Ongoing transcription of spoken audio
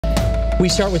We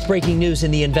start with breaking news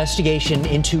in the investigation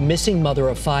into missing mother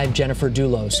of 5, Jennifer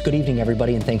Dulos. Good evening,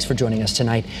 everybody, and thanks for joining us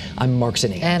tonight. I'm Mark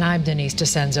Zanini. And I'm Denise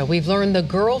DeCenzo. We've learned the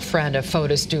girlfriend of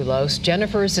Fotis Dulos,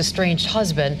 Jennifer's estranged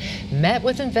husband, met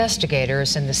with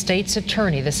investigators and the state's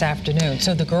attorney this afternoon.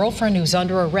 So the girlfriend, who's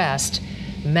under arrest,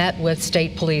 met with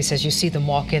state police. As you see them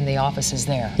walk in, the office is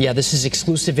there. Yeah, this is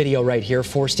exclusive video right here.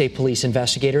 4 state police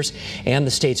investigators and the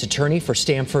state's attorney for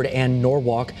Stamford and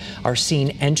Norwalk are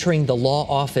seen entering the law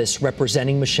office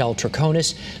representing Michelle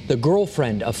Troconis, the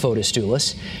girlfriend of Fotis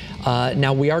Dulos.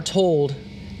 Now, we are told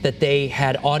that they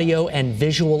had audio and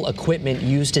visual equipment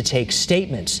used to take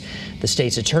statements. The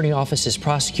state's attorney office is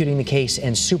prosecuting the case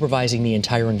and supervising the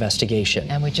entire investigation.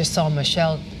 And we just saw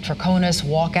Michelle Troconis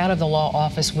walk out of the law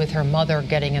office with her mother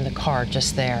getting in the car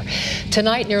just there.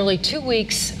 Tonight, nearly 2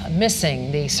 weeks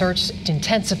missing, the search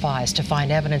intensifies to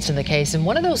find evidence in the case. And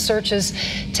one of those searches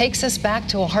takes us back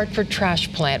to a Hartford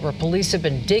trash plant where police have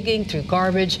been digging through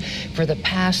garbage for the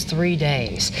past 3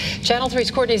 days. Channel 3's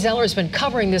Courtney Zeller has been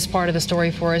covering this part of the story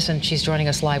for us, and she's joining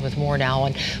us live with more now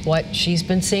on what she's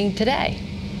been seeing today.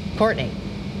 Courtney.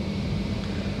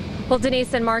 Well,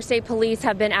 Denise and Mark, State Police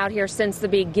have been out here since the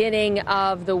beginning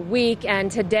of the week,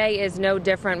 and today is no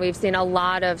different. We've seen a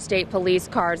lot of state police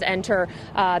cars enter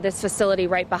this facility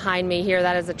right behind me here.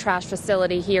 That is a trash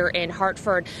facility here in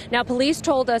Hartford. Now, police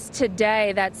told us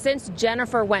today that since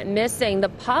Jennifer went missing, the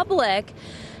public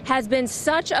has been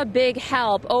such a big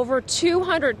help. Over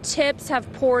 200 tips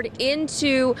have poured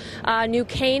into New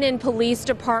Canaan Police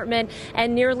Department,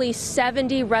 and nearly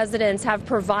 70 residents have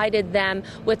provided them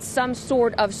with some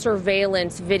sort of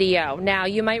surveillance video. Now,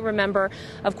 you might remember,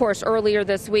 of course, earlier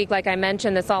this week, like I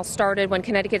mentioned, this all started when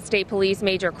Connecticut State Police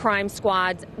major crime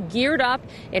squads geared up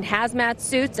in hazmat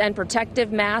suits and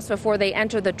protective masks before they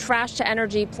entered the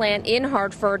trash-to-energy plant in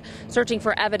Hartford, searching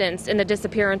for evidence in the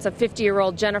disappearance of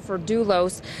 50-year-old Jennifer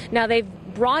Dulos. Now, they've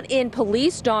brought in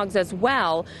police dogs as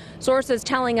well. Sources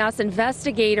telling us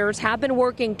investigators have been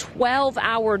working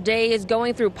 12-hour days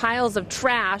going through piles of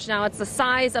trash. Now, it's the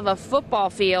size of a football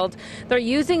field. They're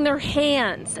using their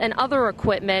hands and other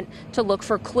equipment to look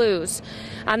for clues.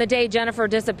 On the day Jennifer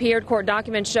disappeared, court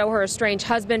documents show her estranged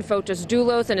husband, Fotis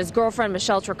Dulos, and his girlfriend,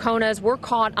 Michelle Troconis, were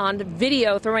caught on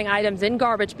video throwing items in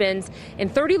garbage bins in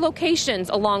 30 locations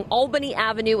along Albany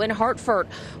Avenue in Hartford.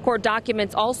 Court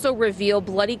documents also reveal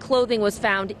bloody clothing was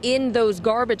found in those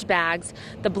garbage bags.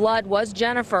 The blood was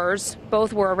Jennifer's.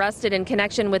 Both were arrested in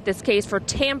connection with this case for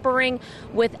tampering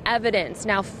with evidence.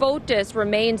 Now, Fotis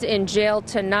remains in jail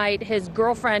tonight. His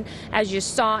girlfriend, as you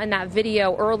saw in that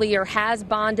video earlier, has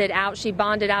bonded out. She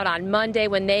bonded out on Monday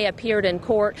when they appeared in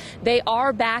court. They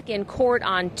are back in court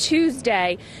on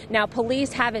Tuesday. Now,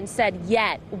 police haven't said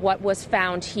yet what was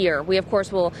found here. We, of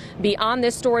course, will be on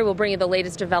this story. We'll bring you the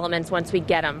latest developments once we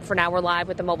get them. For now, we're live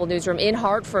with the mobile newsroom in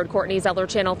Hartford. Courtney Zeller,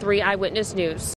 Channel 3 Eyewitness News.